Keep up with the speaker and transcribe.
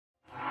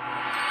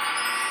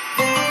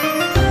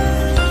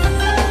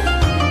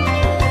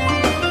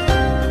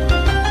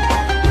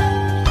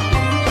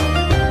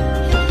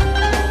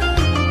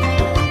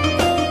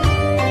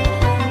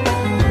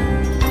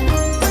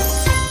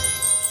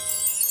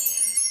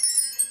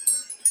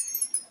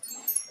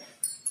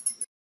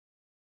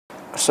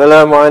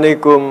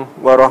Assalamualaikum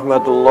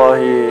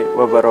warahmatullahi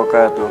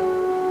wabarakatuh.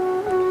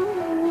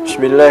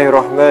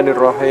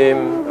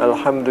 Bismillahirrahmanirrahim.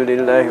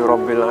 Alhamdulillahi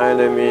rabbil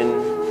alamin.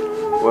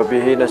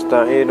 Wabihi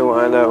nasta'inu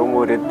ala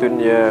umurid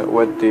dunya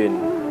waddin.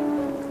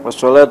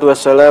 Wassalatu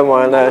wassalamu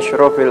ala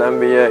ashrafil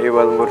anbiya'i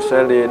wal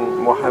mursalin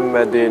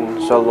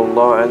Muhammadin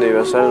sallallahu alaihi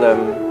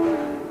wasallam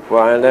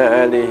wa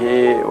ala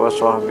alihi wa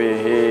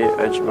sahbihi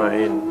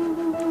ajma'in.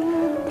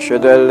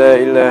 Asyhadu an la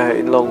ilaha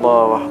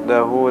illallah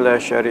wahdahu la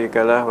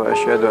syarika lah wa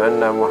asyhadu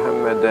anna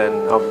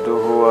Muhammadan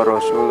abduhu wa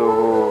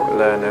rasuluhu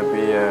la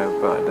nabiyya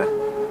ba'dah.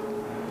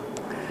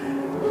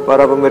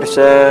 Para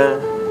pemirsa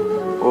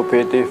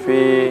UBTV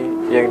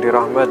yang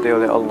dirahmati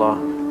oleh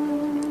Allah,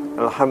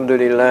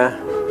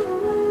 alhamdulillah,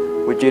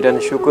 puji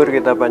dan syukur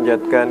kita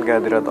panjatkan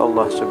kehadirat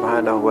Allah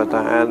Subhanahu wa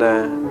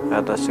taala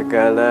atas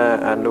segala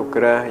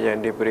anugerah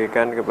yang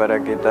diberikan kepada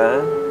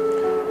kita,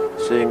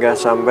 sehingga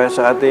sampai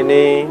saat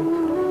ini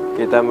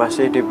kita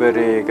masih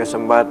diberi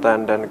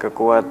kesempatan dan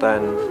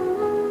kekuatan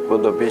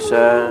untuk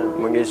bisa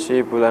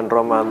mengisi bulan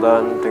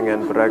Ramadhan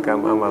dengan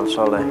beragam amal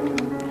soleh.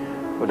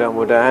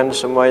 Mudah-mudahan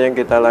semua yang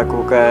kita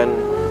lakukan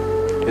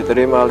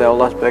diterima oleh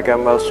Allah sebagai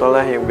amal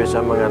soleh yang bisa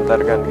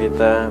mengantarkan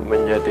kita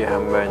menjadi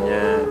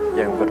hambanya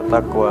yang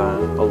bertakwa.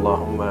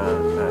 Allahumma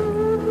amin.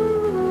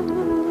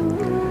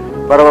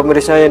 Para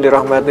pemirsa yang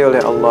dirahmati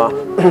oleh Allah,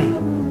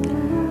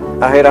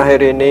 akhir-akhir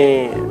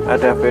ini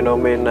ada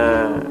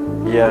fenomena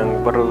yang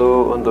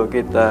perlu untuk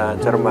kita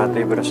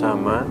cermati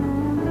bersama,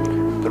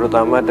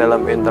 terutama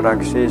dalam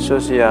interaksi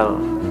sosial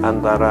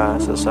antara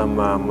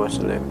sesama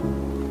muslim.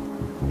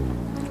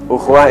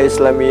 Ukhuwah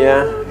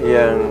Islamiyah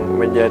yang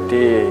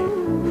menjadi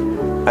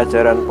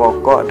ajaran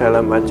pokok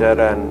dalam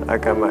ajaran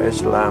agama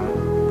Islam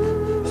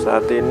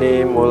saat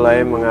ini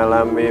mulai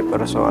mengalami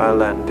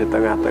persoalan di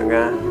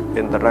tengah-tengah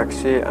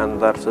interaksi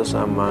antar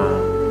sesama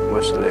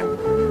muslim.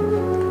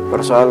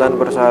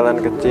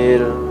 Persoalan-persoalan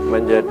kecil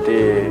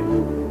menjadi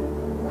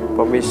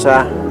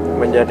pemisah,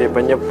 menjadi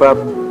penyebab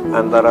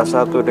antara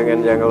satu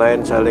dengan yang lain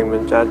saling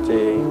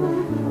mencaci,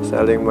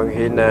 saling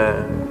menghina,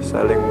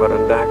 saling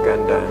merendahkan,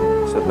 dan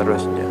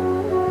seterusnya.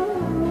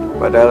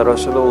 Padahal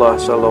Rasulullah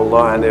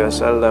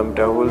SAW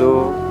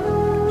dahulu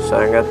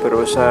sangat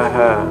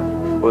berusaha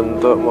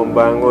untuk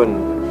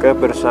membangun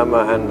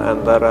kebersamaan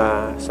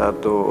antara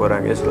satu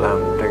orang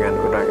Islam dengan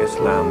orang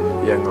Islam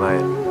yang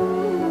lain.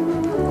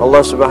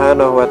 Allah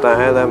Subhanahu wa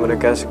taala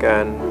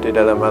menegaskan di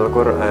dalam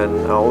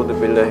Al-Qur'an,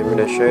 A'udzubillahi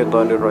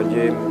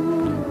minasyaitonirrajim,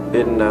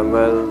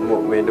 innamal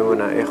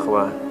mu'minuna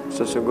ikhwah.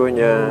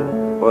 Sesungguhnya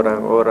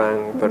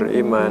orang-orang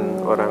beriman,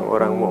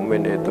 orang-orang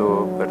mukmin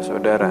itu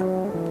bersaudara.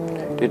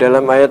 Di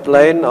dalam ayat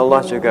lain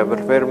Allah juga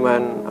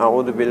berfirman,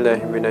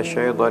 A'udzubillahi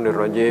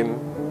minasyaitonirrajim,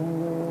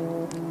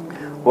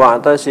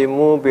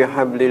 wa'tasimu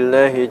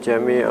bihablillahi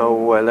jami'an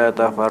wa la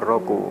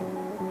tafarraqu.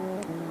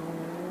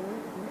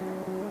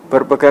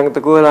 Berpegang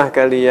teguhlah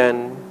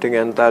kalian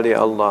dengan tali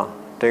Allah,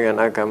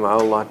 dengan agama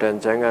Allah, dan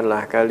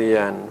janganlah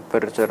kalian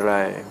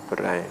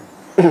bercerai-berai.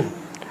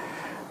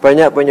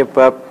 Banyak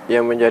penyebab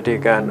yang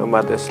menjadikan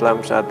umat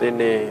Islam saat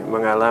ini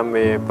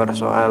mengalami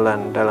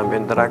persoalan dalam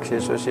interaksi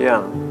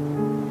sosial.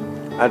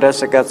 Ada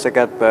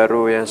sekat-sekat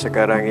baru yang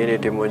sekarang ini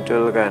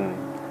dimunculkan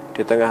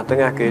di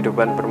tengah-tengah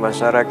kehidupan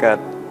bermasyarakat,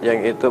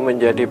 yang itu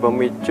menjadi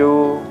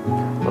pemicu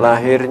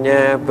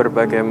lahirnya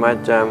berbagai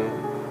macam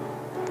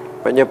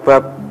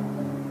penyebab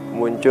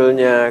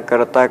munculnya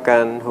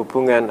keretakan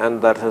hubungan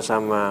antar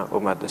sesama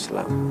umat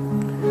Islam.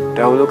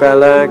 Dahulu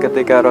kala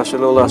ketika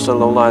Rasulullah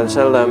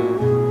SAW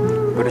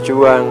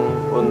berjuang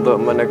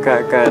untuk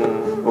menegakkan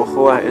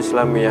ukhuwah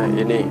Islamiyah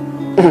ini,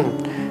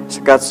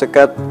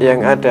 sekat-sekat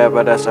yang ada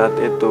pada saat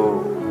itu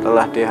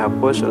telah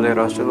dihapus oleh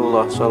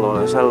Rasulullah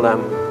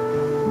SAW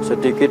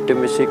sedikit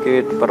demi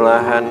sedikit,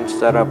 perlahan,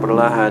 secara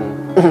perlahan,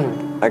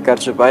 agar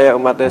supaya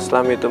umat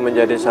Islam itu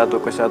menjadi satu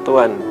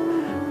kesatuan,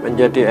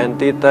 menjadi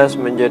entitas,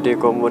 menjadi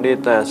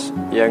komunitas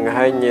yang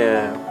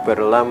hanya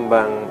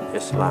berlambang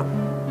Islam.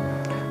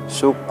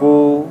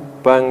 Suku,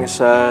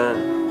 bangsa,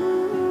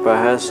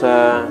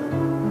 bahasa,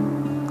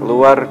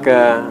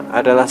 keluarga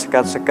adalah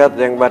sekat-sekat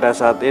yang pada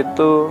saat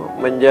itu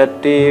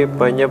menjadi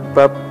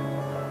penyebab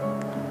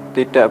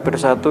tidak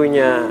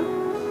bersatunya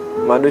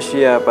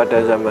manusia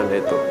pada zaman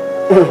itu.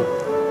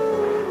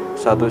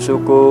 Satu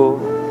suku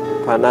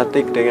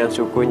fanatik dengan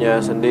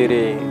sukunya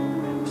sendiri,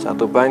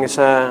 satu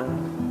bangsa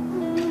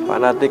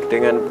fanatik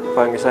dengan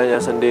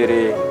bangsanya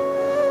sendiri,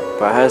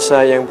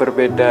 bahasa yang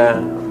berbeda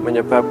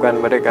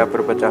menyebabkan mereka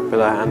berpecah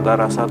belah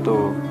antara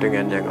satu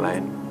dengan yang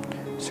lain.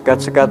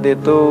 Sekat-sekat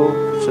itu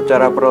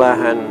secara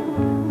perlahan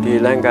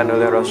dihilangkan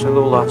oleh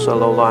Rasulullah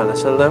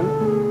SAW,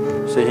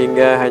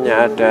 sehingga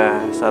hanya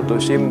ada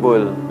satu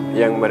simbol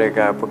yang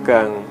mereka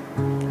pegang,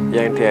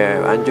 yang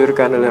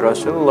dianjurkan oleh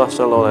Rasulullah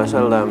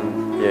SAW,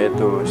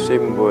 yaitu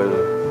simbol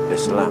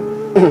Islam.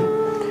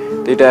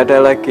 Tidak ada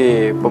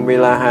lagi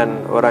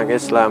pemilahan orang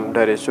Islam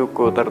dari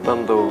suku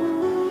tertentu.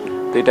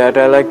 Tidak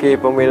ada lagi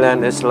pemilihan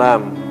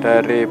Islam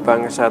dari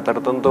bangsa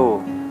tertentu.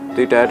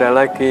 Tidak ada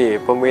lagi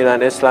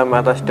pemilihan Islam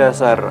atas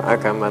dasar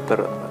agama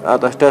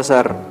atas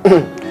dasar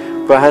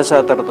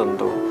bahasa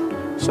tertentu.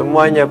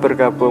 semuanya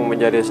bergabung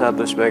menjadi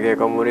satu sebagai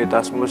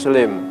komunitas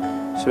muslim,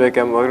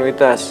 sebagai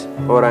komunitas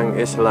orang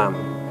Islam.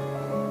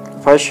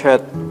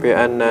 Fashhad bi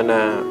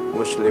annana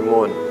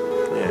muslimun.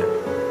 Ya.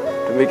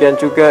 Demikian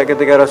juga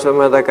ketika Rasul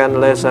mengatakan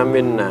laisa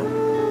minna,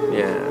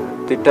 ya,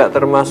 tidak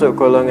termasuk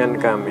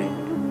golongan kami.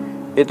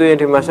 Itu yang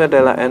dimaksud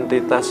adalah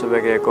entitas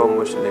sebagai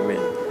kaum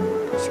muslimin.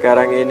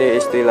 Sekarang ini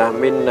istilah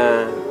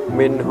minna,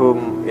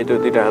 minhum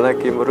itu tidak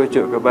lagi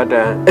merujuk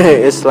kepada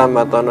Islam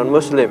atau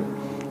non-muslim,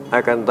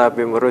 akan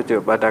tapi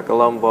merujuk pada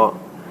kelompok,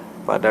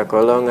 pada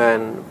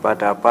golongan,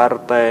 pada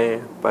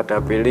partai,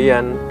 pada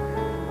pilihan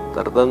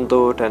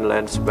tertentu dan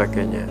lain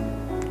sebagainya.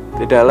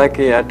 Tidak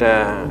lagi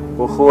ada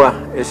ukhuwah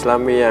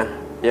Islamiyah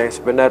yang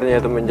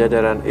sebenarnya itu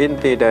menjadi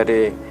inti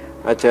dari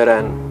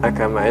ajaran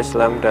agama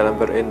Islam dalam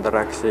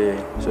berinteraksi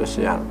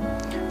sosial.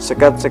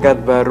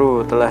 Sekat-sekat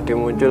baru telah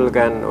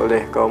dimunculkan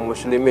oleh kaum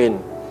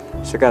muslimin.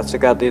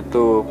 Sekat-sekat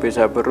itu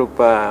bisa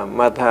berupa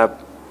madhab,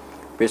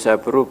 bisa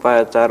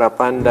berupa cara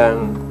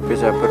pandang,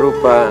 bisa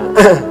berupa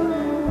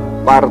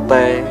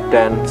partai,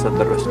 dan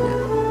seterusnya.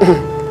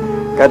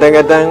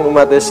 Kadang-kadang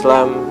umat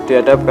Islam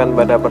dihadapkan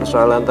pada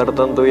persoalan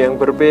tertentu yang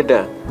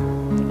berbeda,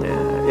 ya,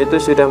 itu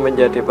sudah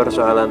menjadi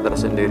persoalan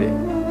tersendiri.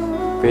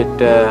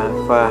 Beda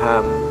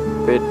paham,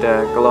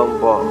 beda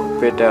kelompok,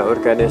 beda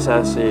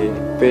organisasi,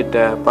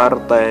 beda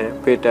partai,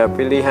 beda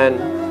pilihan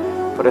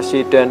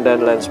presiden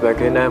dan lain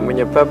sebagainya,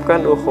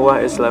 menyebabkan ukhuwah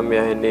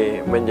Islamiyah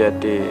ini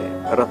menjadi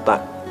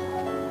retak.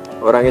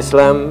 Orang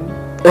Islam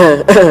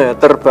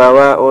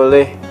terbawa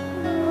oleh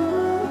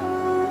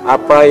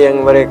apa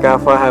yang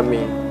mereka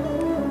fahami.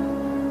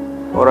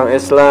 Orang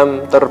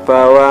Islam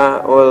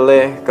terbawa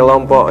oleh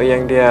kelompok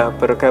yang dia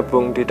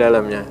bergabung di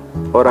dalamnya.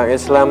 Orang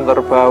Islam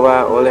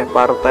terbawa oleh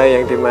partai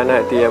yang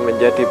dimana dia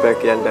menjadi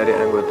bagian dari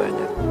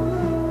anggotanya.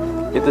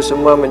 Itu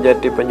semua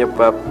menjadi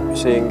penyebab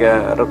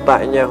sehingga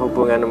retaknya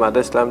hubungan umat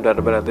Islam dan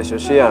berarti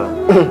sosial.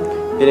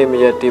 Ini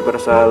menjadi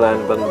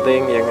persoalan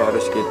penting yang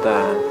harus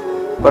kita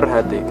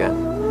perhatikan.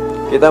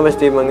 Kita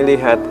mesti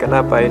melihat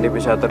kenapa ini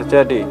bisa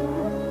terjadi.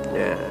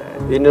 Ya,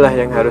 inilah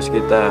yang harus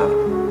kita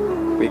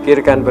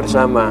pikirkan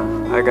bersama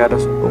agar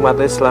umat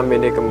Islam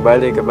ini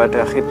kembali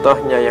kepada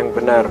khitohnya yang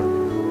benar,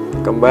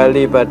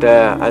 kembali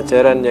pada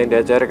ajaran yang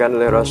diajarkan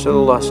oleh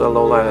Rasulullah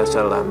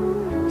SAW.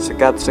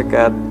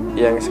 Sekat-sekat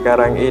yang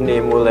sekarang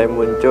ini mulai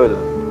muncul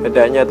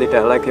hendaknya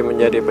tidak lagi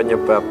menjadi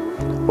penyebab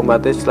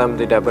umat Islam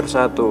tidak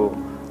bersatu,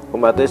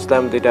 umat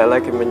Islam tidak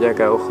lagi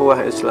menjaga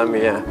ukhuwah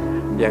Islamiyah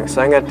yang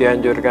sangat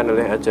dianjurkan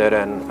oleh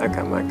ajaran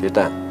agama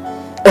kita.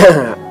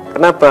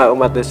 Kenapa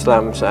umat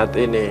Islam saat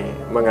ini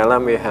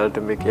mengalami hal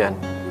demikian?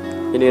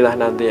 Inilah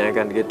nanti yang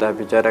akan kita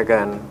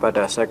bicarakan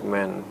pada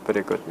segmen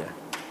berikutnya.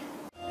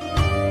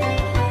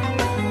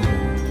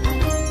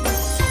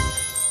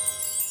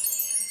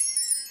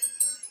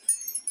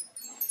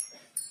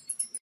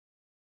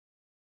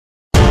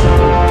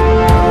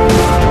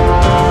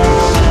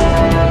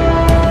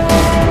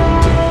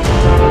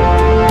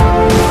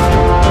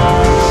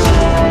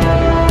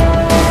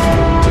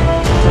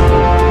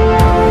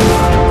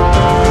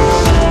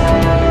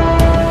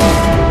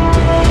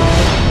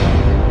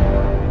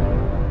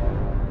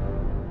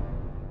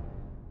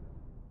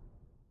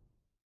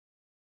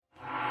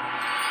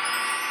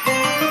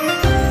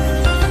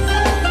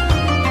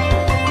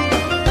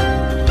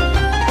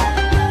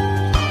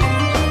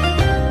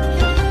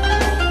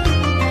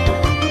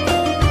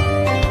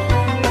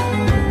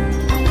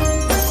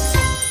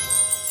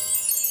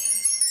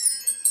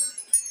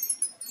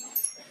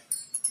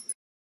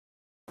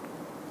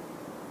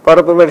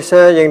 Para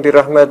pemirsa yang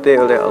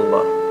dirahmati oleh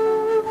Allah,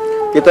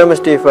 kita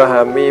mesti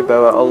pahami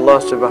bahwa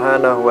Allah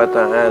Subhanahu wa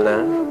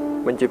Ta'ala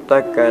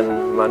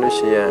menciptakan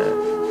manusia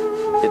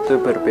itu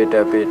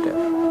berbeda-beda.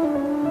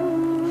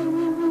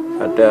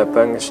 Ada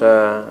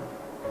bangsa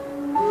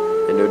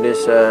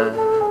Indonesia,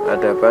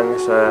 ada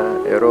bangsa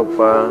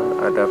Eropa,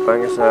 ada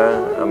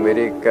bangsa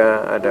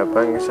Amerika, ada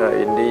bangsa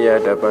India,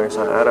 ada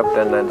bangsa Arab,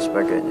 dan lain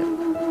sebagainya.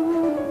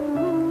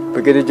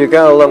 Begitu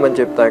juga Allah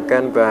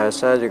menciptakan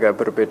bahasa juga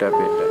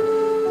berbeda-beda,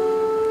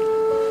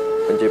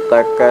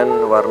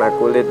 menciptakan warna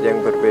kulit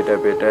yang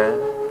berbeda-beda.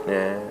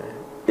 Ya,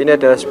 ini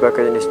adalah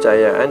sebagai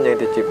niscayaan yang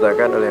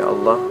diciptakan oleh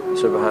Allah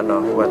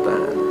Subhanahu wa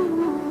Ta'ala.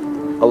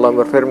 Allah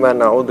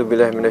berfirman,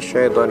 "A'udzubillahi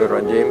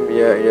minasyaitonirrajim.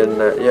 Ya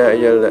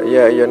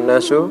ayyuhan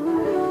nasu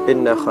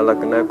inna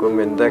khalaqnakum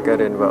min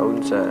dzakarin wa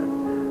unsa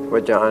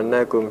wa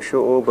ja'alnakum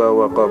syu'uban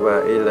wa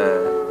qabaila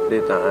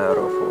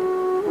lita'arafu."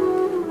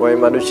 Wahai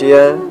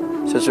manusia,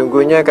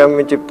 sesungguhnya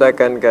kami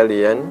menciptakan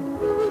kalian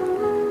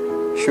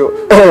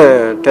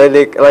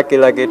dari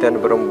laki-laki dan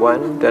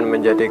perempuan dan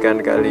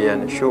menjadikan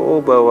kalian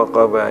syu'uba wa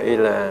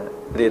qabaila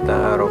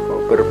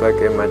lita'arafu,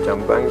 berbagai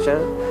macam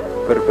bangsa,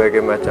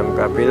 berbagai macam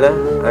kabilah,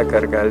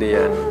 agar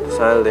kalian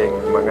saling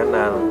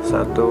mengenal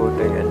satu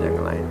dengan yang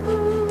lain.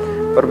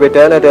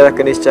 Perbedaan adalah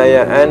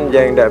keniscayaan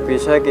yang tidak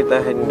bisa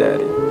kita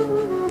hindari,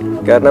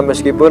 karena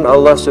meskipun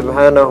Allah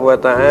Subhanahu wa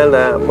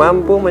Ta'ala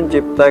mampu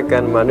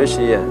menciptakan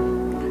manusia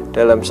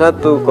dalam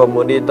satu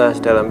komunitas,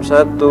 dalam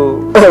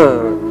satu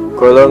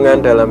golongan,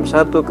 dalam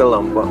satu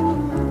kelompok,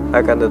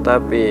 akan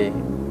tetapi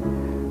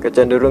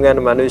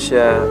kecenderungan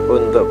manusia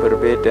untuk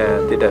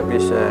berbeda tidak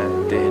bisa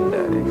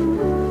dihindari.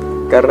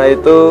 Karena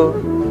itu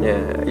ya,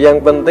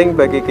 yang penting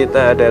bagi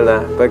kita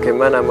adalah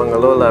bagaimana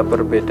mengelola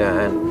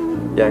perbedaan,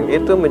 yang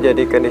itu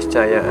menjadi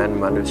keniscayaan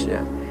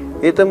manusia,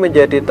 itu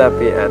menjadi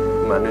tabiat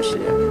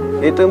manusia,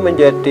 itu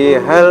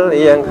menjadi hal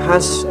yang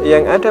khas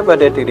yang ada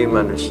pada diri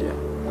manusia.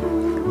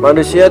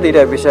 Manusia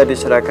tidak bisa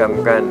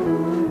diseragamkan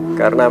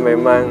karena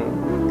memang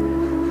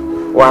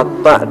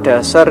watak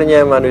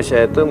dasarnya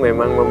manusia itu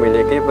memang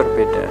memiliki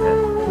perbedaan,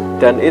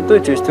 dan itu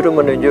justru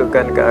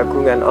menunjukkan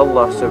keagungan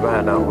Allah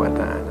Subhanahu wa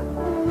Ta'ala.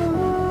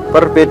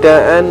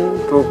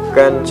 Perbedaan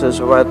bukan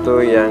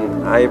sesuatu yang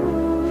aib,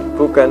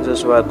 bukan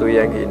sesuatu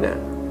yang hina.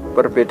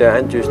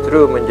 Perbedaan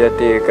justru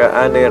menjadi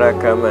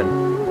keanekaragaman,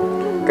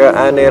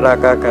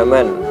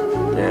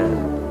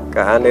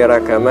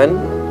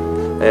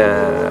 ya,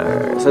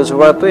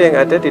 sesuatu yang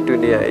ada di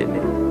dunia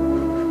ini.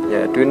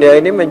 Ya, dunia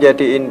ini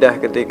menjadi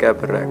indah ketika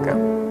beragam.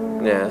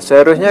 Ya,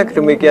 seharusnya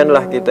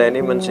demikianlah kita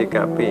ini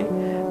mensikapi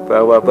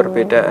bahwa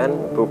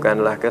perbedaan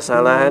bukanlah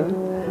kesalahan,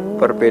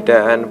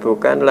 perbedaan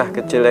bukanlah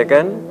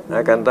kejelekan,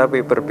 akan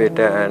tapi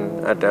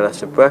perbedaan adalah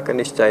sebuah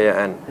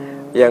keniscayaan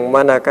yang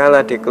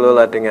manakala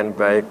dikelola dengan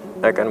baik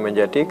akan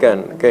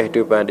menjadikan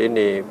kehidupan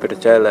ini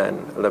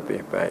berjalan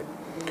lebih baik.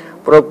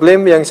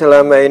 Problem yang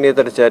selama ini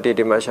terjadi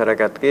di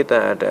masyarakat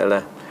kita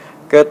adalah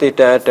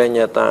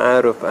ketidakadanya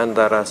ta'aruf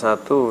antara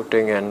satu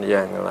dengan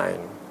yang lain.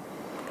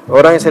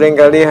 Orang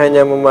seringkali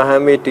hanya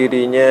memahami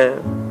dirinya,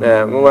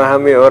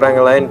 memahami orang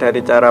lain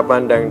dari cara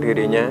pandang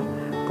dirinya,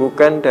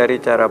 bukan dari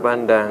cara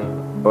pandang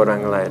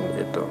orang lain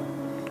itu.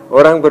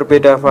 Orang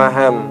berbeda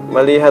faham,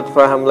 melihat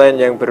faham lain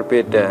yang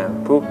berbeda,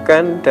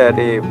 bukan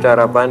dari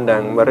cara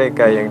pandang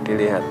mereka yang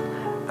dilihat,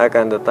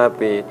 akan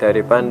tetapi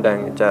dari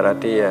pandang cara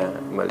dia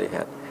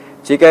melihat.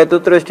 Jika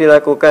itu terus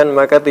dilakukan,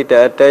 maka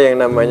tidak ada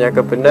yang namanya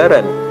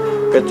kebenaran,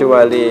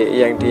 kecuali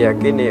yang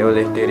diyakini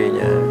oleh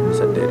dirinya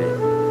sendiri.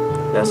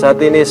 Nah,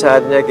 saat ini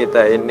saatnya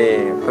kita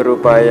ini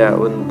berupaya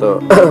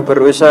untuk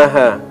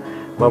berusaha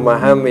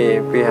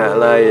memahami pihak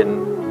lain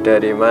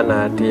dari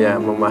mana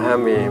dia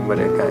memahami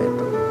mereka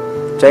itu.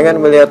 Jangan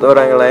melihat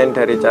orang lain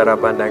dari cara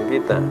pandang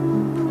kita,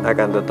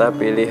 akan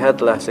tetapi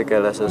lihatlah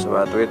segala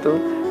sesuatu itu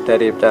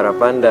dari cara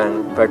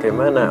pandang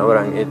bagaimana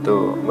orang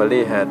itu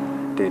melihat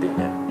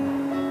dirinya.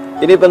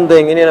 Ini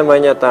penting, ini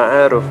namanya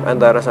ta'aruf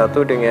antara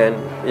satu dengan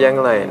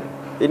yang lain.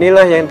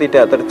 Inilah yang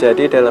tidak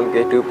terjadi dalam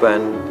kehidupan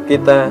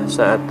kita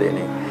saat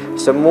ini.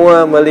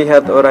 Semua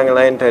melihat orang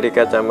lain dari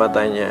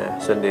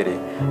kacamatanya sendiri.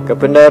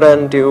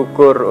 Kebenaran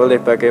diukur oleh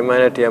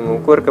bagaimana dia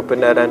mengukur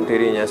kebenaran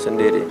dirinya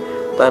sendiri,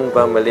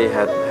 tanpa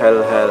melihat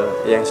hal-hal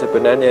yang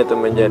sebenarnya itu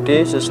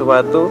menjadi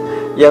sesuatu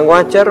yang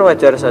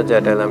wajar-wajar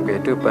saja dalam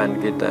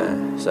kehidupan kita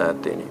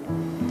saat ini.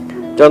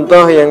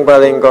 Contoh yang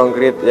paling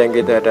konkret yang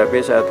kita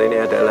hadapi saat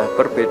ini adalah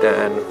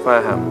perbedaan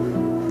faham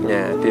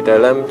ya, di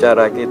dalam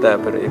cara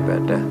kita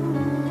beribadah.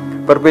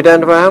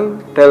 Perbedaan faham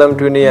dalam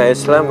dunia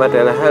Islam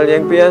adalah hal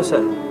yang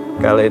biasa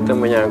kalau itu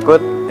menyangkut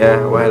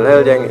ya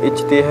hal-hal yang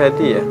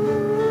ijtihadiyah.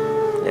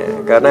 Ya,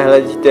 karena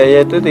hal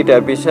ijtihadiyah itu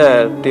tidak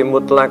bisa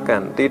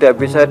dimutlakan,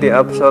 tidak bisa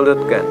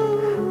diabsolutkan.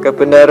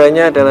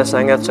 Kebenarannya adalah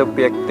sangat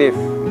subjektif.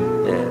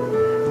 Ya.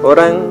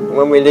 Orang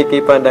memiliki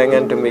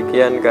pandangan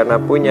demikian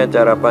karena punya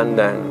cara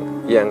pandang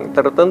yang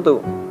tertentu.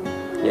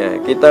 Ya,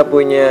 kita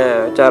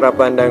punya cara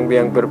pandang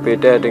yang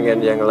berbeda dengan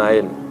yang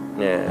lain.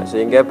 Ya,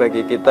 sehingga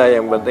bagi kita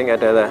yang penting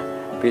adalah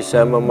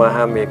bisa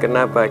memahami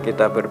kenapa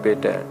kita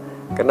berbeda,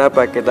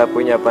 kenapa kita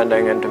punya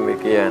pandangan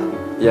demikian,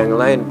 yang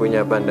lain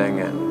punya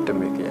pandangan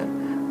demikian.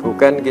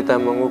 Bukan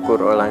kita mengukur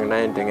orang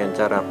lain dengan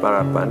cara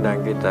pandang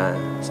kita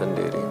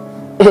sendiri.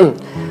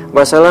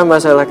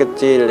 Masalah-masalah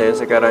kecil yang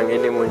sekarang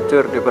ini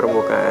muncul di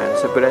permukaan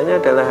sebenarnya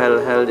adalah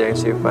hal-hal yang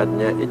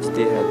sifatnya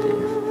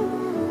ijtihadiyah.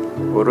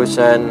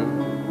 Urusan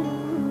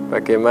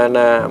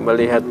bagaimana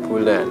melihat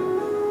bulan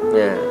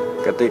ya,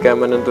 ketika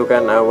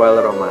menentukan awal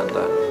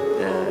Ramadhan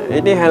ya,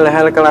 ini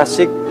hal-hal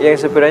klasik yang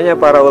sebenarnya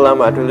para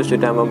ulama dulu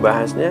sudah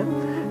membahasnya,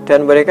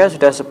 dan mereka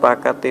sudah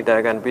sepakat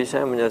tidak akan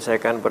bisa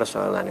menyelesaikan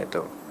persoalan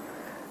itu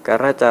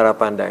karena cara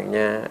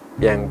pandangnya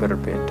yang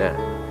berbeda.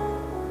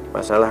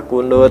 Masalah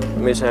kunut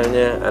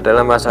misalnya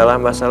adalah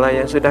masalah-masalah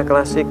yang sudah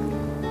klasik,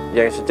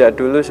 yang sejak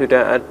dulu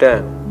sudah ada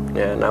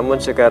ya,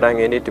 namun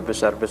sekarang ini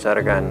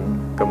dibesar-besarkan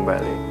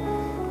kembali.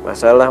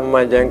 Masalah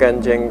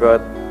memanjangkan jenggot,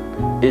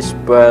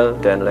 isbal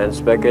dan lain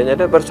sebagainya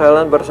ada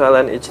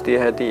persoalan-persoalan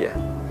ijtihadiyah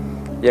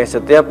yang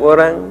setiap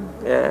orang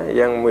ya,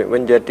 yang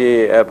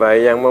menjadi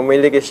yang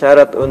memiliki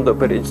syarat untuk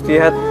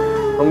berijtihad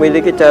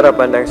memiliki cara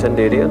pandang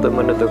sendiri untuk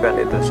menentukan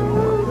itu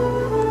semua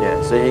ya,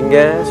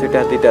 sehingga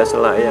sudah tidak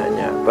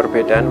selayaknya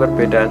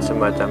perbedaan-perbedaan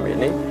semacam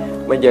ini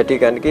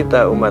menjadikan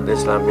kita umat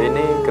Islam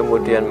ini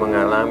kemudian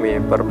mengalami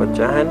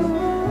perpecahan,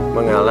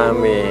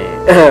 mengalami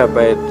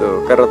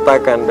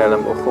keretakan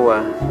dalam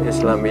ukhuwah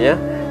Islamiyah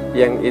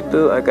yang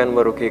itu akan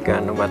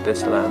merugikan umat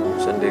Islam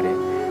sendiri.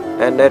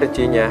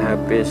 Energinya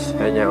habis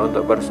hanya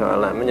untuk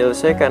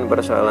menyelesaikan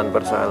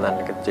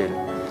persoalan-persoalan kecil,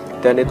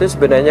 dan itu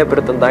sebenarnya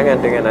bertentangan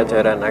dengan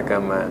ajaran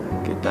agama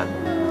kita.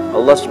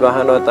 Allah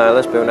Subhanahu wa taala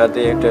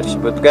sebenarnya yang sudah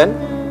disebutkan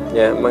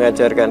ya,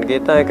 mengajarkan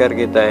kita agar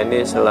kita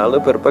ini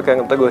selalu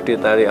berpegang teguh di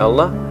tali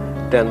Allah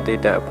dan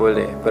tidak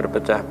boleh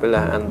berpecah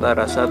belah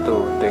antara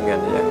satu dengan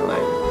yang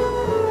lain.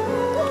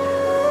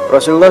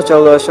 Rasulullah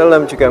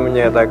SAW juga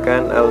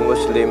menyatakan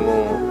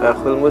al-muslimu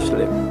akhul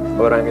muslim.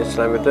 Orang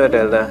Islam itu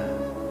adalah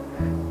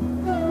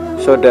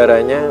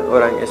saudaranya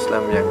orang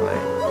Islam yang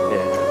lain.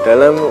 Ya,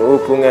 dalam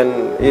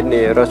hubungan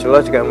ini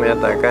Rasulullah juga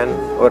menyatakan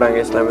orang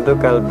Islam itu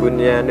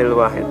kalbunyanil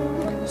wahid,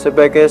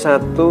 sebagai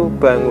satu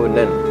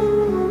bangunan.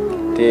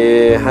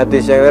 Di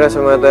hadis yang lain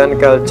mengatakan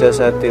kal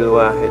jasadil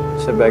wahid,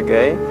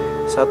 sebagai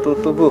satu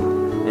tubuh,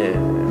 ya,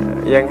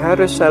 yang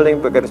harus saling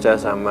bekerja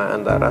sama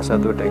antara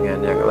satu dengan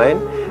yang lain,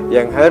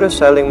 yang harus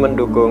saling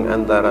mendukung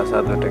antara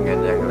satu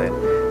dengan yang lain.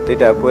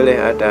 Tidak boleh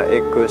ada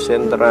ego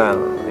sentral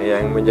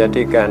yang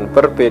menjadikan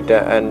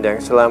perbedaan yang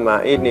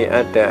selama ini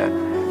ada,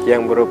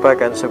 yang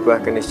merupakan sebuah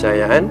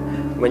keniscayaan,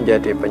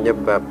 menjadi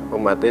penyebab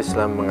umat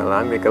Islam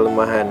mengalami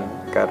kelemahan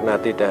karena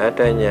tidak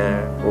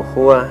adanya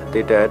ukhuwah,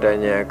 tidak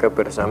adanya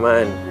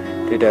kebersamaan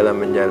di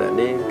dalam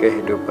menjalani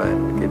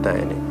kehidupan kita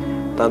ini.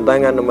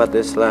 Tantangan umat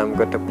Islam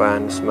ke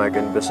depan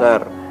semakin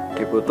besar,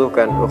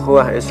 dibutuhkan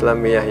ukhuwah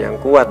Islamiyah yang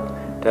kuat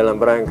dalam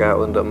rangka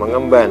untuk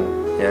mengemban,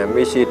 ya,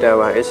 misi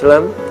dakwah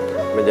Islam,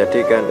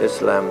 menjadikan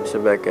Islam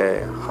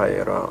sebagai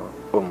khairul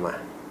ummah.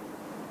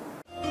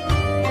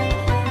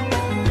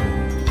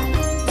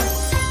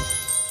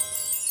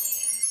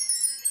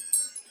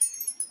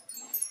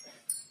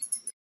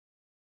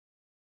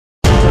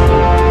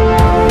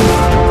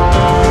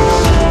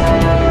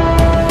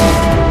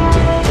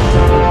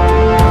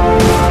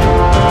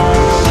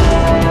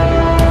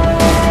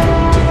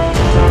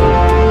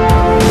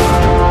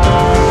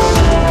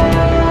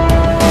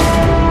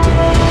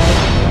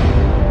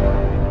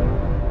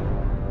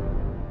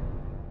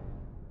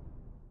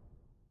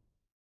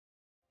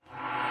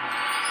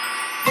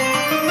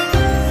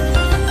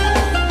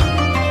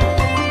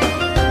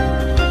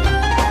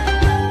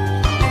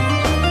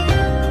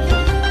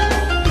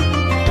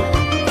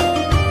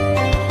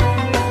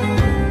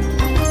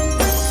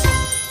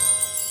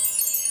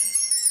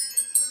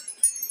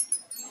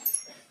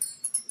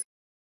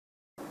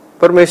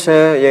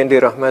 Pemirsa yang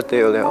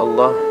dirahmati oleh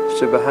Allah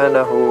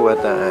Subhanahu wa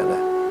Ta'ala,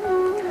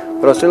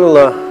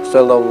 Rasulullah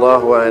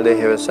Shallallahu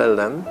Alaihi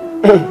Wasallam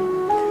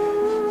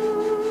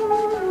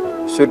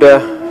sudah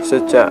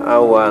sejak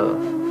awal,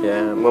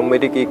 ya,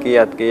 memiliki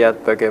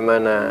kiat-kiat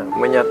bagaimana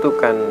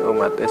menyatukan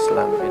umat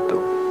Islam itu.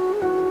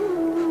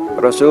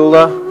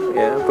 Rasulullah,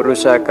 ya,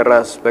 berusaha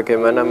keras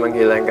bagaimana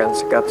menghilangkan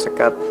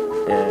sekat-sekat,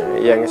 ya,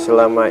 yang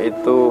selama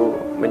itu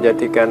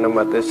menjadikan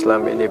umat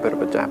Islam ini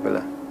berpecah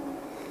belah.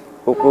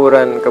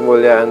 Ukuran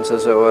kemuliaan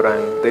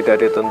seseorang tidak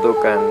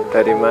ditentukan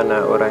dari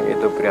mana orang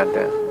itu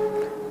berada,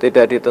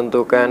 tidak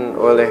ditentukan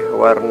oleh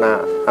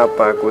warna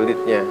apa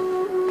kulitnya,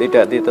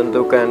 tidak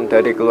ditentukan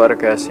dari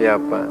keluarga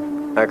siapa,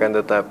 akan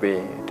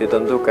tetapi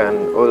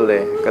ditentukan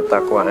oleh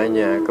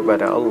ketakwaannya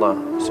kepada Allah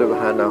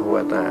Subhanahu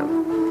wa Ta'ala.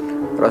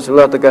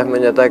 Rasulullah tegas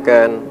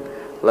menyatakan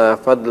la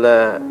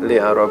fadla li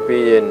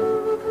arabiyyin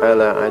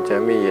ala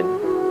ajamiyyin,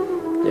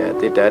 ya,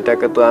 tidak ada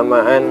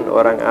keutamaan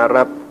orang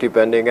Arab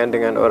dibandingkan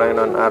dengan orang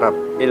non-Arab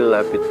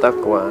illa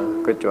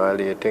bittaqwa,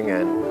 kecuali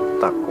dengan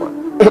takwa.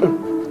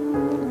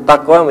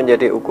 Takwa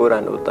menjadi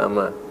ukuran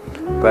utama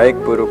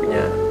baik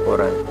buruknya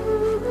orang.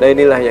 Nah,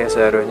 inilah yang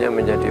seharusnya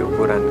menjadi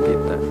ukuran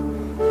kita.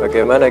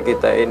 Bagaimana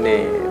kita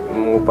ini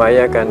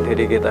mengupayakan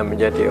diri kita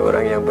menjadi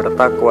orang yang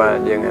bertakwa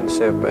dengan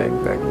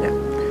sebaik-baiknya.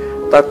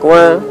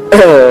 Takwa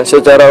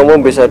secara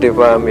umum bisa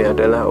dipahami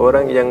adalah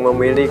orang yang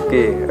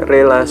memiliki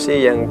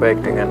relasi yang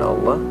baik dengan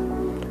Allah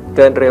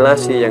dan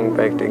relasi yang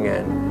baik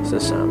dengan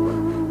sesama.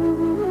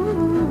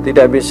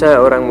 Tidak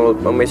bisa orang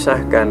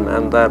memisahkan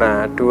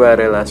antara dua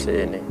relasi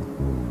ini.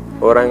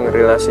 Orang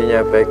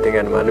relasinya baik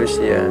dengan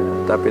manusia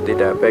tapi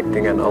tidak baik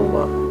dengan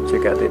Allah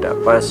juga tidak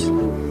pas.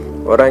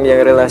 Orang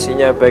yang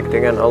relasinya baik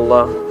dengan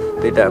Allah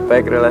tidak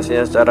baik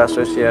relasinya secara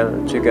sosial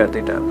juga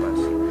tidak pas.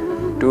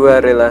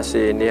 Dua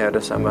relasi ini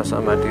harus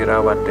sama-sama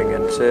dirawat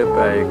dengan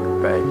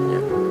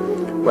sebaik-baiknya.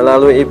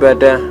 Melalui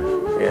ibadah,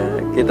 ya,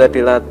 kita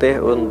dilatih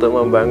untuk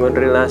membangun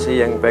relasi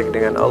yang baik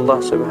dengan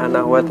Allah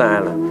Subhanahu wa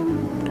Ta'ala,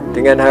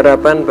 dengan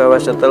harapan bahwa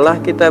setelah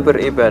kita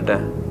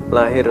beribadah,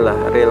 lahirlah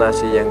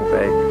relasi yang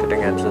baik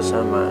dengan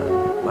sesama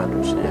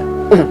manusia.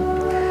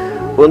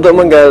 Untuk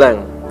menggalang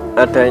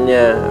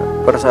adanya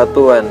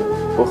persatuan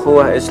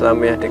ukhuwah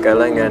Islamiyah di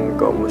kalangan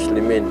kaum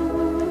muslimin,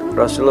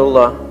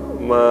 Rasulullah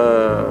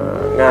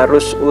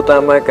mengarus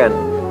utamakan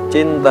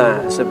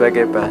cinta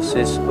sebagai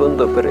basis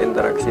untuk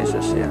berinteraksi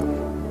sosial.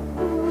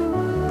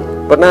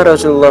 Pernah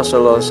Rasulullah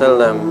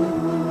SAW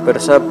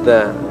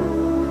bersabda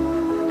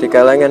di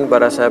kalangan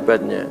para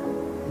sahabatnya,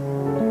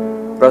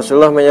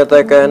 Rasulullah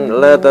menyatakan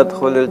la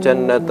tadkhulul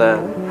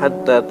jannata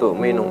hatta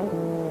tu'minu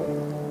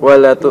wa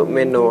la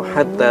tu'minu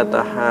hatta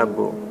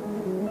tahabu.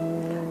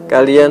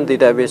 Kalian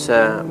tidak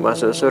bisa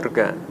masuk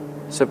surga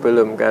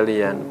sebelum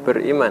kalian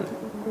beriman.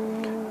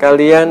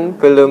 Kalian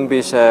belum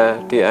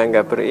bisa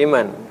dianggap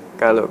beriman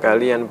kalau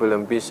kalian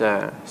belum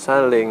bisa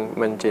saling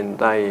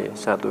mencintai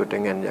satu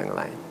dengan yang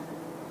lain.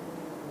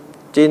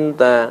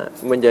 cinta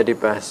menjadi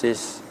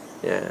basis,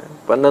 ya,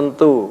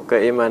 penentu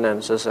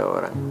keimanan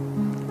seseorang.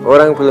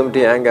 Orang belum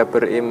dianggap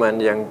beriman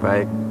yang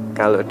baik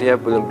kalau dia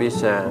belum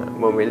bisa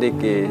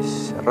memiliki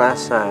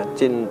rasa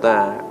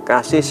cinta,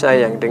 kasih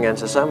sayang dengan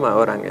sesama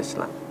orang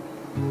Islam.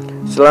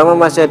 Selama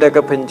masih ada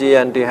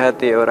kebencian di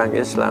hati orang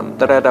Islam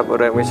terhadap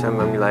orang Islam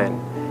yang lain,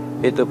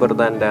 itu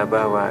pertanda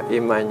bahwa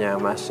imannya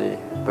masih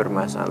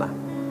bermasalah.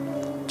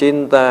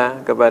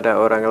 Cinta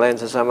kepada orang lain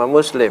sesama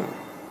muslim,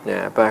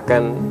 ya,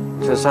 bahkan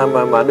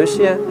sesama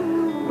manusia,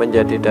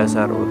 menjadi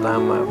dasar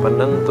utama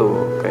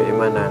penentu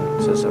keimanan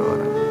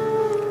seseorang.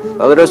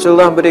 Lalu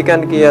Rasulullah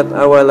berikan kiat,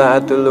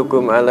 awala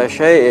adullukum ala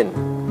syai'in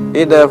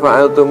idza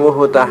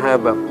fa'altumuhu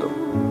tahabbtum.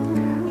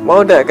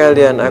 Mau tidak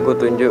kalian aku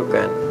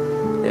tunjukkan,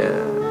 ya,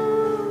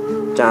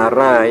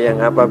 cara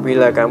yang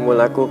apabila kamu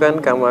lakukan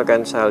kamu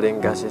akan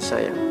saling kasih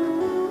sayang.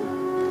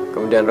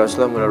 Kemudian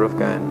Rasulullah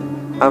meneruskan,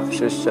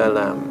 afsus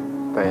salam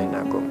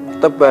bainakum,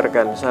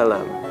 tebarkan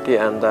salam di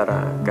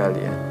antara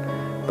kalian,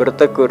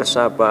 bertegur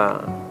sapa,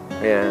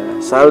 ya,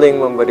 saling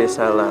memberi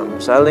salam,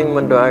 saling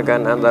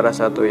mendoakan antara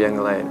satu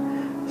yang lain,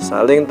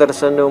 saling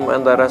tersenyum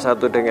antara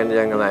satu dengan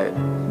yang lain,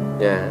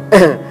 ya,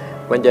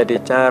 menjadi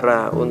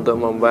cara untuk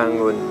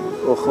membangun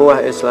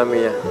ukhuwah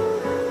Islamiyah,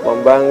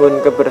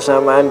 membangun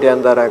kebersamaan di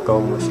antara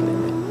kaum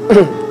muslimin.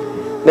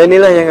 Dan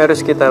inilah yang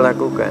harus kita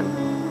lakukan,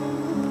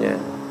 ya.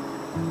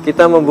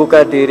 Kita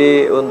membuka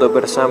diri untuk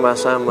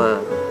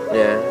bersama-sama,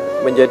 ya,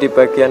 menjadi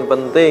bagian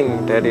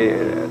penting dari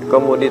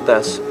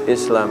komunitas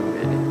Islam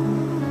ini.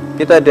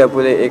 Kita tidak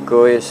boleh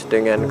egois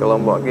dengan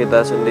kelompok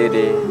kita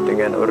sendiri,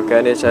 dengan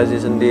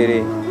organisasi sendiri,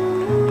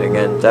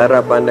 dengan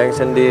cara pandang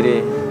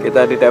sendiri.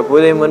 Kita tidak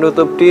boleh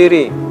menutup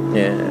diri,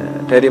 ya,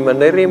 dari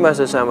menerima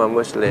sesama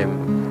muslim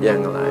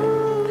yang lain.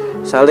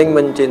 Saling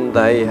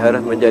mencintai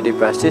harus menjadi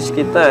basis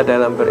kita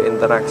dalam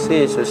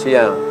berinteraksi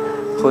sosial,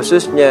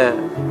 khususnya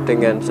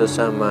dengan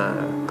sesama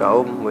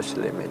kaum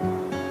muslimin.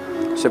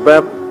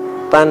 Sebab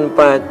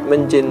tanpa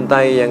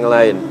mencintai yang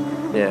lain,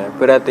 ya,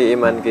 berarti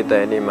iman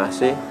kita ini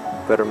masih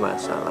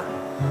bermasalah.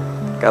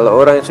 Kalau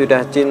orang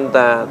sudah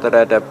cinta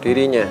terhadap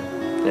dirinya,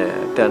 ya,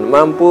 dan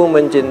mampu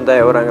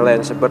mencintai orang lain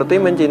seperti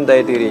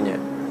mencintai dirinya,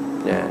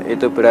 ya,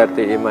 itu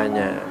berarti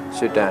imannya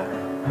sudah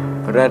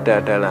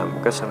berada dalam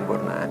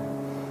kesempurnaan.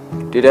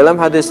 Di dalam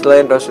hadis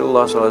lain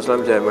Rasulullah SAW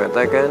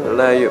mengatakan,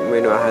 la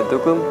yu'minu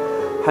ahadukum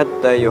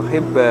hatta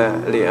yuhibba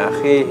li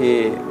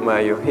akhihi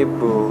ma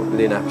yuhibbu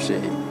li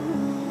nafsihi.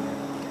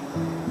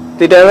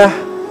 Tidaklah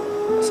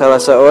salah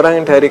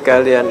seorang dari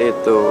kalian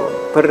itu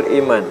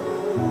beriman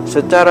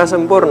secara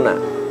sempurna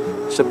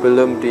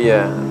sebelum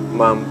dia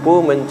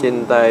mampu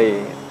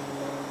mencintai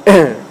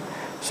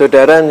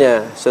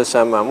saudaranya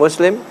sesama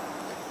muslim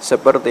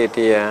seperti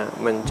dia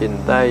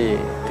mencintai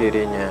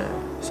dirinya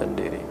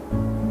sendiri.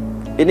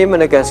 Ini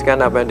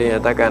menegaskan apa yang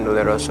dinyatakan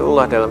oleh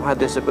Rasulullah dalam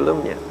hadis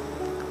sebelumnya,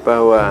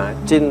 bahwa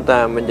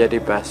cinta menjadi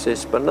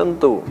basis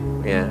penentu,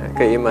 ya,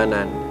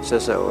 keimanan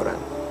seseorang.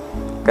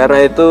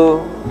 Karena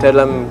itu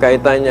dalam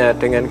kaitannya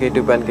dengan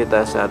kehidupan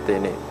kita saat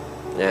ini,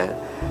 ya,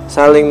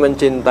 saling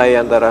mencintai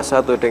antara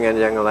satu dengan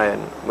yang lain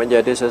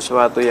menjadi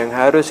sesuatu yang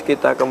harus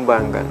kita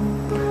kembangkan,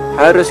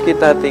 harus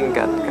kita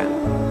tingkatkan.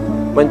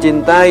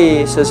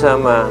 Mencintai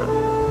sesama,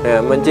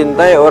 ya,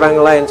 mencintai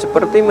orang lain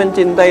seperti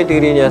mencintai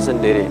dirinya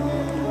sendiri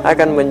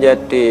akan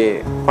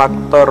menjadi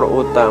faktor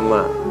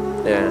utama,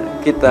 ya,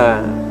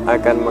 kita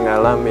akan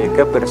mengalami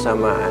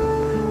kebersamaan,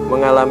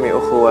 mengalami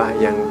ukhuwah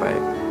yang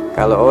baik.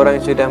 Kalau orang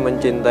sudah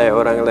mencintai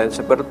orang lain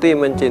seperti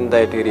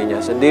mencintai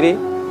dirinya sendiri,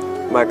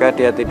 maka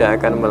dia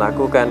tidak akan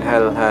melakukan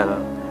hal-hal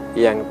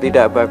yang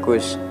tidak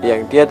bagus,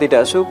 yang dia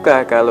tidak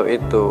suka kalau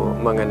itu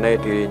mengenai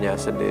dirinya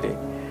sendiri.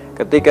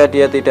 Ketika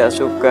dia tidak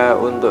suka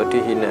untuk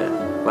dihina,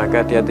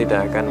 maka dia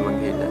tidak akan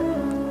menghina.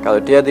 Kalau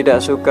dia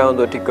tidak suka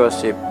untuk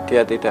digosip,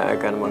 dia tidak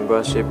akan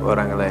menggosip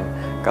orang lain.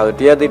 Kalau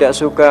dia tidak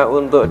suka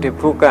untuk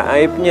dibuka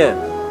aibnya,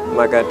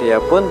 maka dia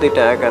pun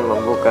tidak akan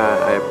membuka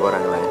aib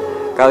orang lain.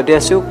 Kalau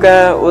dia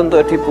suka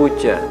untuk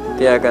dipuja,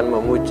 dia akan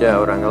memuja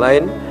orang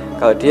lain.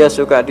 Kalau dia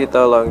suka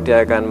ditolong,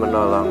 dia akan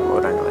menolong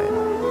orang lain.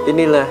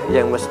 Inilah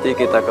yang mesti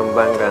kita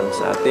kembangkan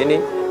saat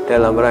ini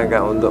dalam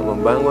rangka untuk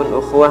membangun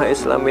ukhuwah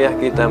Islamiyah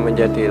kita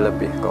menjadi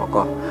lebih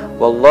kokoh.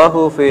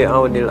 Wallahu fi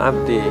aunil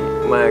abdi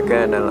ma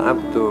kana al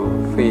abdu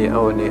fi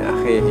auni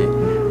akhihi.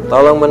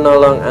 Tolong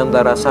menolong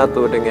antara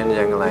satu dengan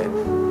yang lain.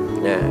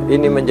 Ya,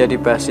 ini menjadi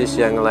basis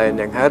yang lain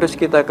yang harus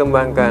kita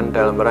kembangkan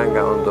dalam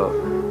rangka untuk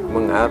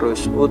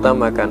mengarus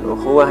utamakan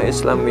ukhuwah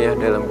Islamiyah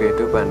dalam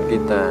kehidupan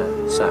kita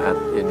saat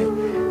ini.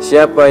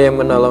 Siapa yang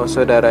menolong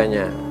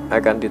saudaranya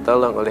akan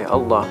ditolong oleh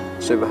Allah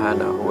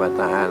Subhanahu wa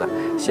ta'ala.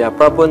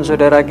 Siapapun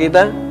saudara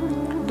kita,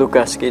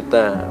 tugas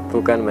kita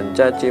bukan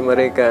mencaci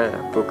mereka,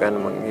 bukan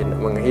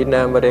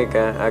menghina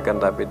mereka, akan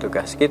tapi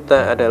tugas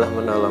kita adalah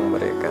menolong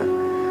mereka.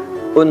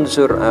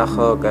 Unsur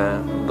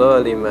akhaka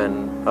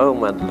dzaliman au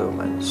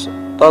madluman.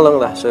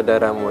 Tolonglah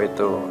saudaramu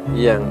itu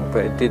yang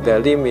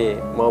didalimi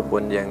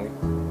maupun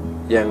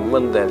yang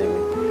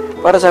mendalimi.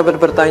 Para sahabat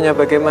bertanya,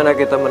 bagaimana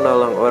kita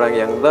menolong orang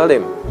yang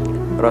zalim?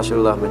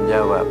 Rasulullah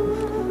menjawab,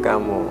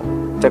 kamu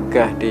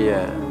cegah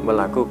dia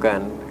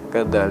melakukan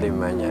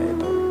kedzalimannya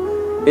itu.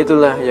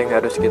 Itulah yang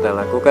harus kita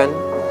lakukan,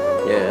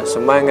 ya,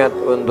 semangat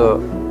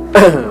untuk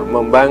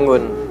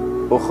membangun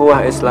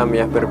ukhuwah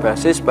Islamiyah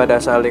berbasis pada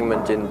saling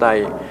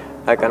mencintai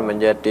akan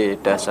menjadi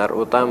dasar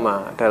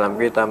utama dalam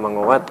kita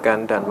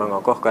menguatkan dan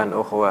mengokohkan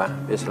ukhuwah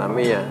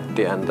Islamiyah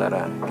di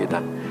antara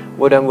kita.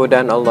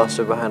 Mudah-mudahan Allah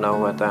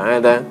Subhanahu wa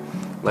taala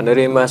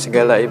menerima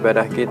segala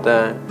ibadah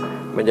kita,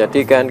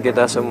 menjadikan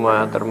kita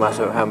semua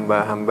termasuk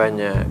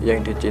hamba-hambanya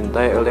yang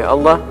dicintai oleh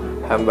Allah,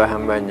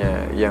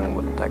 hamba-hambanya yang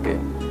muttaqin.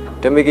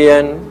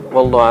 Demikian,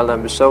 wallahu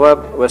a'lam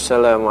bishawab.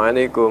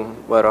 Wassalamualaikum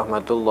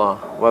warahmatullahi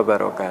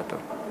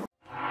wabarakatuh.